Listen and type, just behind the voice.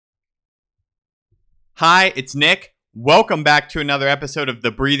Hi, it's Nick. Welcome back to another episode of the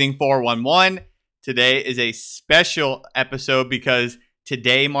Breathing 411. Today is a special episode because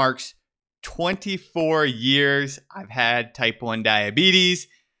today marks 24 years I've had type 1 diabetes.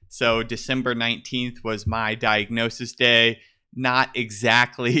 So December 19th was my diagnosis day. Not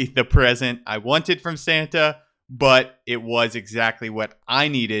exactly the present I wanted from Santa, but it was exactly what I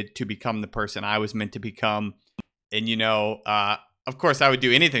needed to become the person I was meant to become. And of course, I would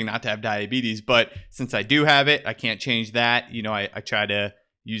do anything not to have diabetes, but since I do have it, I can't change that. I try to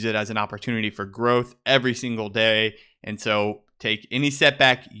use it as an opportunity for growth every single day. And so take any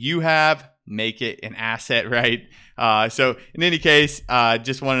setback you have, make it an asset, right? So in any case,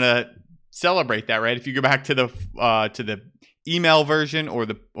 just wanted to celebrate that, right? If you go back to the email version or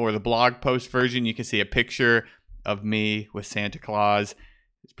the blog post version, you can see a picture of me with Santa Claus.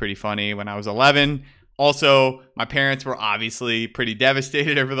 It's pretty funny when I was 11. Also, my parents were obviously pretty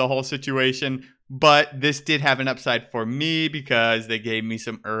devastated over the whole situation, but this did have an upside for me because they gave me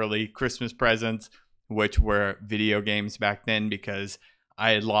some early Christmas presents, which were video games back then because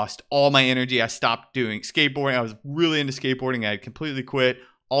I had lost all my energy. I stopped doing skateboarding. I was really into skateboarding. I had completely quit.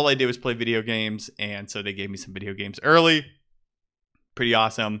 All I did was play video games, and so they gave me some video games early. Pretty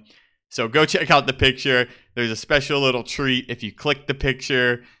awesome. So go check out the picture. There's a special little treat if you click the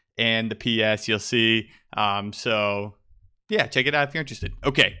picture and the PS you'll see. So yeah, check it out if you're interested.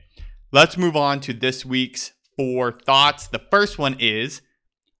 Okay, let's move on to this week's 4 thoughts. The first one is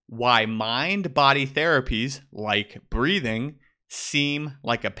why mind-body therapies like breathing seem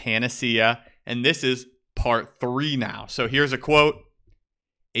like a panacea. And this is part 3 now. So here's a quote.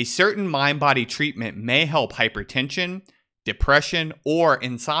 A certain mind-body treatment may help hypertension, depression, or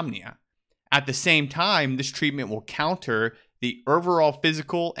insomnia. At the same time, this treatment will counter the overall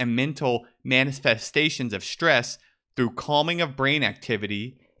physical and mental manifestations of stress through calming of brain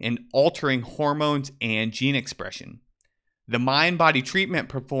activity and altering hormones and gene expression. The mind-body treatment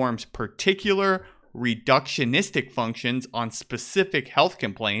performs particular reductionistic functions on specific health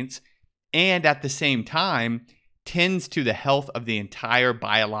complaints and at the same time tends to the health of the entire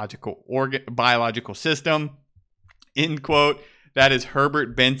biological system. End quote. That is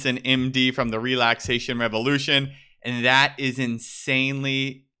Herbert Benson, MD, from the Relaxation Revolution. And that is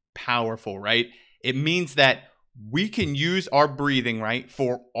insanely powerful, right? It means that we can use our breathing, right,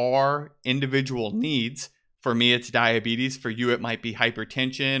 for our individual needs. For me, it's diabetes. For you, it might be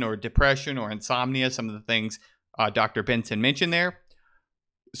hypertension or depression or insomnia, some of the things Dr. Benson mentioned there.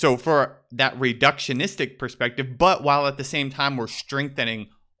 So for that reductionistic perspective, but while at the same time we're strengthening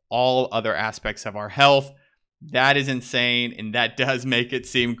all other aspects of our health, that is insane, and that does make it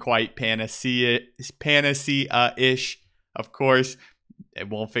seem quite panacea-ish. Of course, it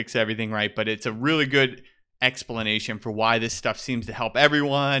won't fix everything, right? But it's a really good explanation for why this stuff seems to help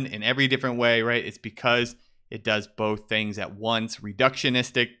everyone in every different way, right? It's because it does both things at once,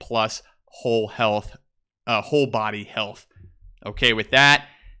 reductionistic plus whole body health. Okay, with that,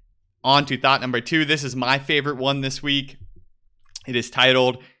 on to thought number 2. This is my favorite one this week. It is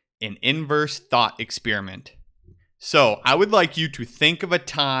titled An Inverse Thought Experiment. So I would like you to think of a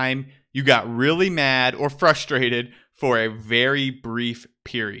time you got really mad or frustrated for a very brief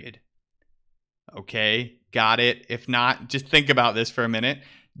period. Okay, got it? If not, just think about this for a minute.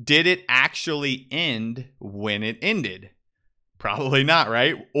 Did it actually end when it ended? Probably not,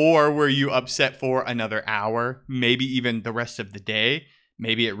 right? Or were you upset for another hour, maybe even the rest of the day?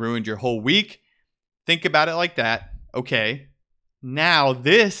 Maybe it ruined your whole week. Think about it like that. Okay, now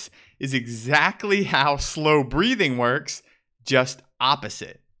this is exactly how slow breathing works, just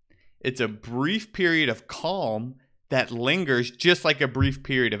opposite. It's a brief period of calm that lingers just like a brief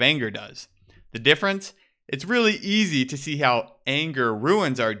period of anger does. The difference? It's really easy to see how anger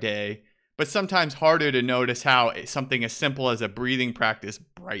ruins our day, but sometimes harder to notice how something as simple as a breathing practice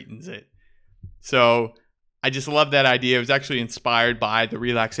brightens it. So I just love that idea. It was actually inspired by the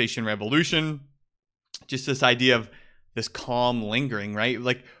Relaxation Revolution. Just this idea of this calm lingering, right?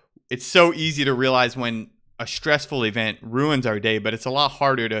 Like, it's so easy to realize when a stressful event ruins our day, but it's a lot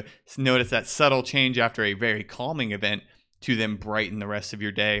harder to notice that subtle change after a very calming event to then brighten the rest of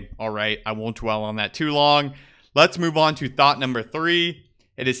your day. All right, I won't dwell on that too long. Let's move on to thought number 3.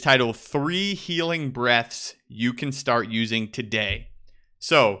 It is titled 3 Healing Breaths You Can Start Using Today.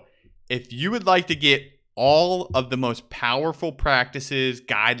 So if you would like to get all of the most powerful practices,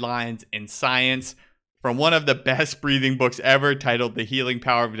 guidelines, and science from one of the best breathing books ever titled The Healing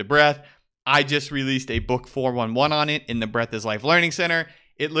Power of the Breath, I just released a book 411 on it in the Breath is Life Learning Center.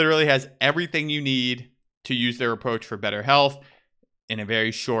 It literally has everything you need to use their approach for better health in a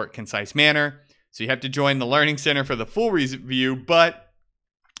very short, concise manner. So you have to join the Learning Center for the full review, but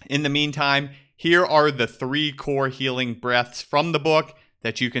in the meantime, here are the 3 core healing breaths from the book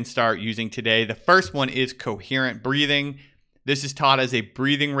that you can start using today. The first one is coherent breathing. This is taught as a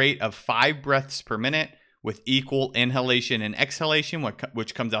breathing rate of 5 breaths per minute with equal inhalation and exhalation,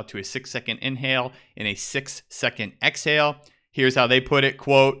 which comes out to a 6-second inhale and a 6-second exhale. Here's how they put it,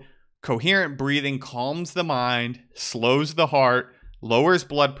 quote, "Coherent breathing calms the mind, slows the heart, lowers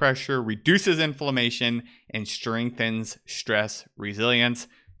blood pressure, reduces inflammation, and strengthens stress resilience,"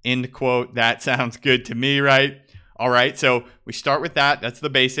 end quote. That sounds good to me, right? All right, so we start with that. That's the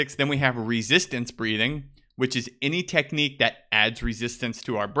basics. Then we have resistance breathing, which is any technique that adds resistance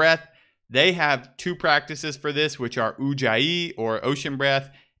to our breath. They have 2 practices for this, which are Ujjayi or ocean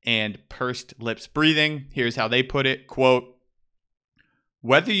breath and pursed lips breathing. Here's how they put it, quote,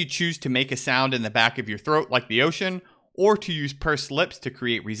 "Whether you choose to make a sound in the back of your throat like the ocean or to use pursed lips to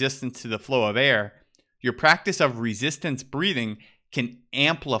create resistance to the flow of air, your practice of resistance breathing can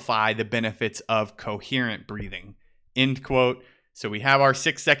amplify the benefits of coherent breathing," end quote. So we have our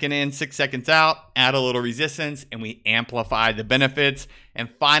 6 second in, 6 seconds out, add a little resistance, and we amplify the benefits. And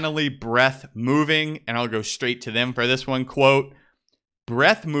finally, breath moving, and I'll go straight to them for this one, quote,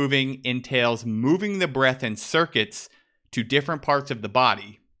 "Breath moving entails moving the breath in circuits to different parts of the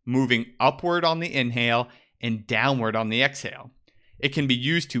body, moving upward on the inhale and downward on the exhale. It can be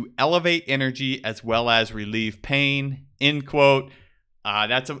used to elevate energy as well as relieve pain," end quote.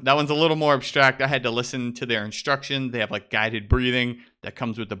 That one's a little more abstract. I had to listen to their instructions. They have like guided breathing that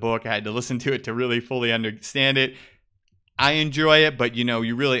comes with the book. I had to listen to it to really fully understand it. I enjoy it, but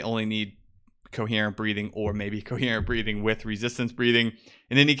you really only need coherent breathing or maybe coherent breathing with resistance breathing.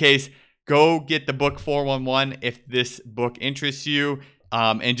 In any case, go get the book 411 if this book interests you.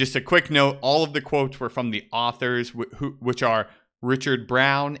 And just a quick note, all of the quotes were from the authors, which are Richard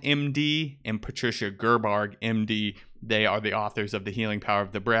Brown, MD, and Patricia Gerbarg, MD. They are the authors of The Healing Power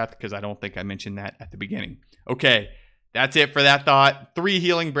of the Breath, because I don't think I mentioned that at the beginning. Okay, that's it for that thought. 3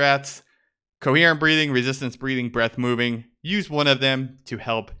 healing breaths, coherent breathing, resistance breathing, breath moving. Use one of them to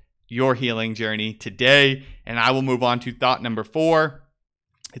help your healing journey today. And I will move on to thought number 4.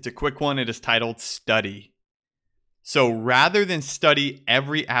 It's a quick one. It is titled Study. So rather than study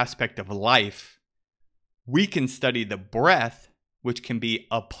every aspect of life, we can study the breath, which can be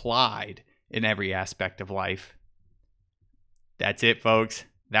applied in every aspect of life. That's it, folks.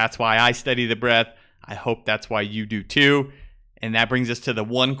 That's why I study the breath. I hope that's why you do too. And that brings us to the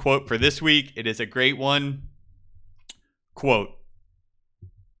one quote for this week. It is a great one. Quote,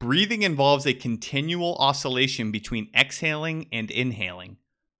 "Breathing involves a continual oscillation between exhaling and inhaling,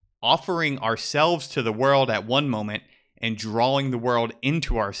 offering ourselves to the world at one moment and drawing the world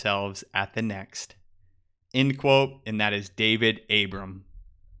into ourselves at the next," end quote. And that is David Abram.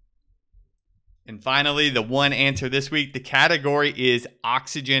 And finally, the one answer this week, the category is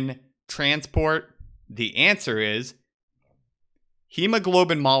oxygen transport. The answer is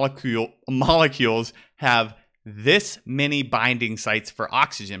hemoglobin molecules have this many binding sites for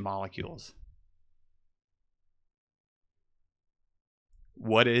oxygen molecules.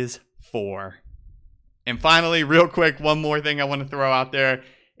 What is 4? And finally, real quick, one more thing I want to throw out there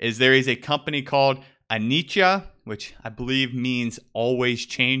is there is a company called Anicca, which I believe means always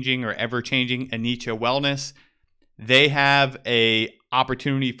changing or ever changing, Anicca Wellness. They have a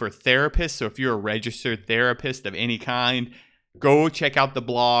opportunity for therapists. So if you're a registered therapist of any kind, go check out the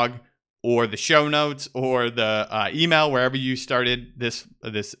blog or the show notes or the email, wherever you started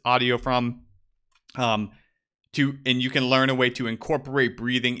this audio from. And you can learn a way to incorporate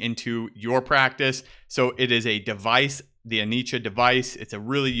breathing into your practice. So it is a device, the Anicca device. It's a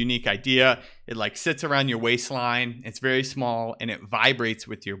really unique idea. It like sits around your waistline. It's very small and it vibrates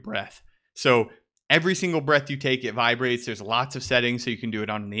with your breath. So every single breath you take, it vibrates. There's lots of settings. So you can do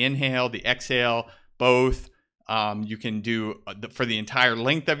it on the inhale, the exhale, both. You can do for the entire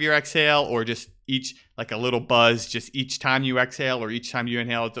length of your exhale or just each, like a little buzz, just each time you exhale or each time you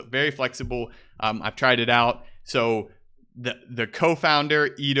inhale. It's very flexible. I've tried it out. So the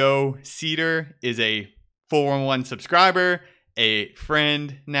co-founder, Ido Cedar, is a 411 subscriber, a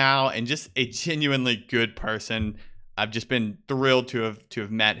friend now, and just a genuinely good person. I've just been thrilled to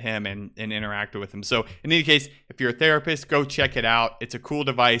have met him and interacted with him. So in any case, if you're a therapist, go check it out. It's a cool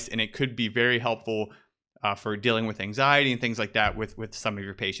device and it could be very helpful for dealing with anxiety and things like that with some of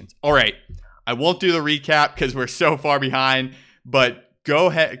your patients. All right, I won't do the recap because we're so far behind, but go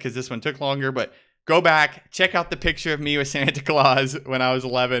ahead, because this one took longer, but go back, check out the picture of me with Santa Claus when I was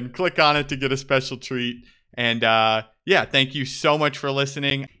 11. Click on it to get a special treat. And yeah, thank you so much for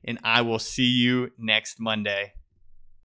listening, and I will see you next Monday.